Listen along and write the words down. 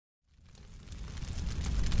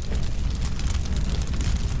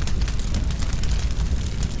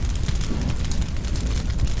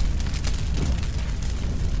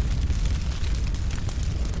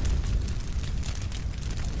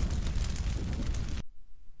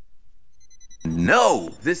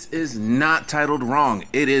No, this is not titled wrong.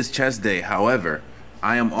 It is chest day. However,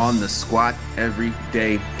 I am on the squat every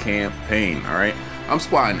day campaign, all right? I'm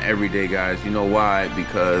squatting every day, guys. You know why?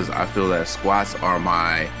 Because I feel that squats are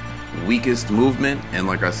my weakest movement. And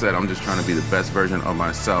like I said, I'm just trying to be the best version of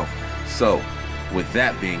myself. So with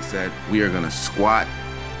that being said, we are gonna squat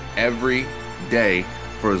every day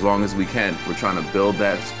for as long as we can. We're trying to build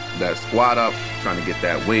that squat up, trying to get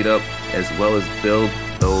that weight up, as well as build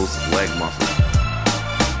those leg muscles.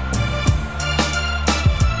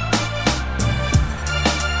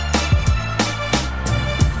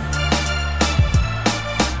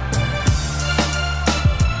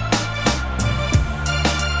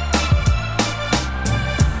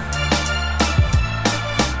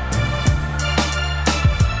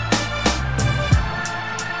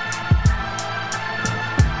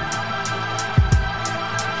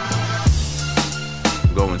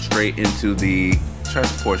 Going straight into the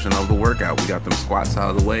chest portion of the workout. We got them squats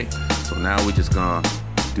out of the way, so now we're just gonna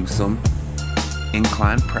do some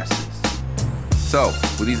incline presses. So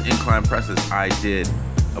with these incline presses, I did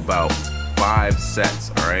about 5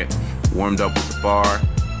 sets. All right, warmed up with the bar,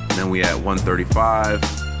 and then we had 135,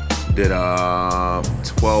 did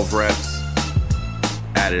 12 reps,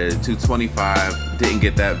 added 225. Didn't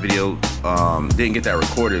get that video, didn't get that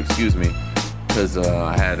recorded, excuse me, because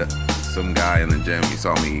I had some guy in the gym. He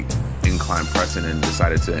saw me incline pressing and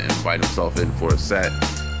decided to invite himself in for a set.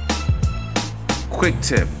 Quick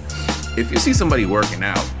tip: if you see somebody working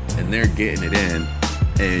out and they're getting it in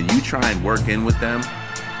and you try and work in with them,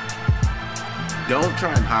 don't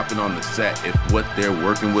try and hop in on the set if what they're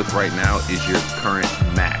working with right now is your current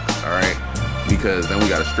max, all right? Because then we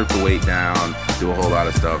got to strip the weight down, do a whole lot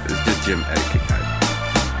of stuff. It's just gym etiquette, guys.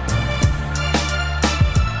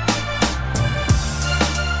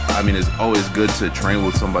 I mean, it's always good to train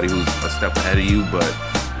with somebody who's a step ahead of you, but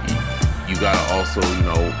you gotta also, you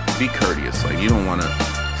know, be courteous. Like, you don't want to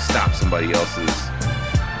stop somebody else's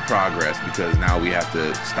progress because now we have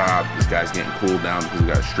to stop. This guy's getting cooled down because we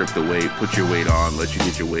gotta strip the weight, put your weight on, let you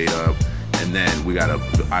get your weight up, and then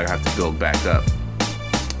I have to build back up.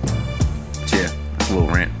 But yeah, that's a little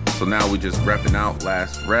rant. So now we just repping out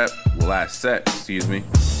last set, excuse me.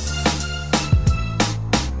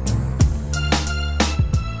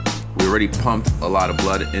 We already pumped a lot of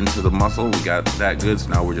blood into the muscle. We got that good, so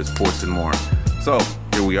now we're just forcing more. So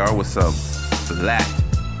here we are with some flat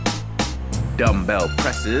dumbbell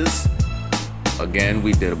presses. Again,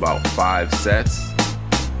 we did about 5 sets.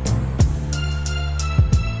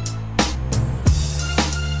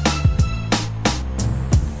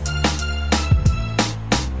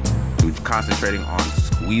 We're concentrating on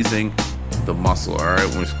squeezing the muscle, all right?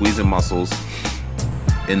 When we're squeezing muscles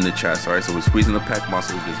in the chest, all right? So we're squeezing the pec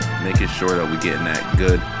muscles, just making sure that we're getting that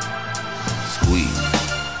good squeeze.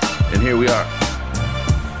 And here we are.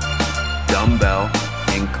 Dumbbell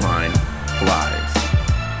incline flies.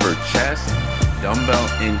 For chest, dumbbell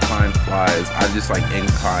incline flies. I just like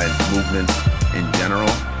incline movements in general,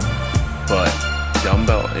 but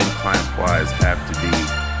dumbbell incline flies have to be,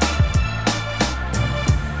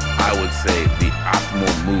 I would say, the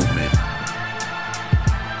optimal movement,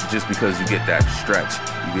 just because you get that stretch,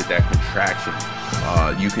 you get that contraction.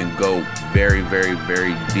 You can go very, very,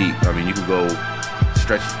 very deep. I mean, you can go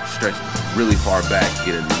stretch really far back,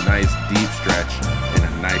 get a nice deep stretch and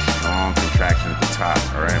a nice strong contraction at the top,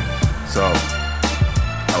 all right? So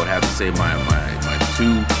I would have to say my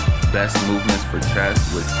 2 best movements for chest,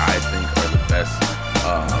 which I think are the best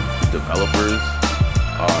developers,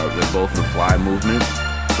 they're both the fly movement.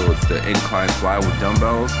 So it's the incline fly with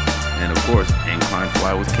dumbbells, and of course, incline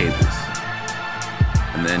fly with cables.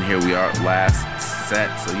 And then here we are, last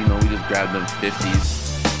set. So, you know, we just grabbed them 50s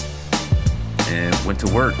and went to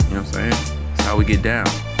work, you know what I'm saying? That's how we get down.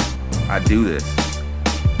 I do this.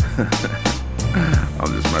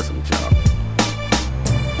 I'm just messing with y'all.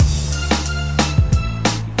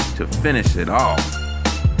 To finish it off,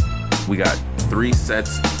 we got 3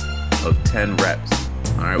 sets of 10 reps.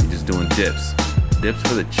 All right, we're just doing dips. Dips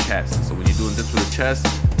for the chest. So when you're doing dips for the chest,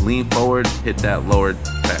 lean forward, hit that lowered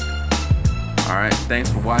pec. All right,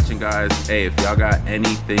 thanks for watching, guys. Hey, if y'all got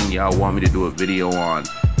anything y'all want me to do a video on,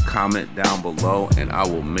 comment down below and I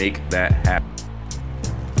will make that happen.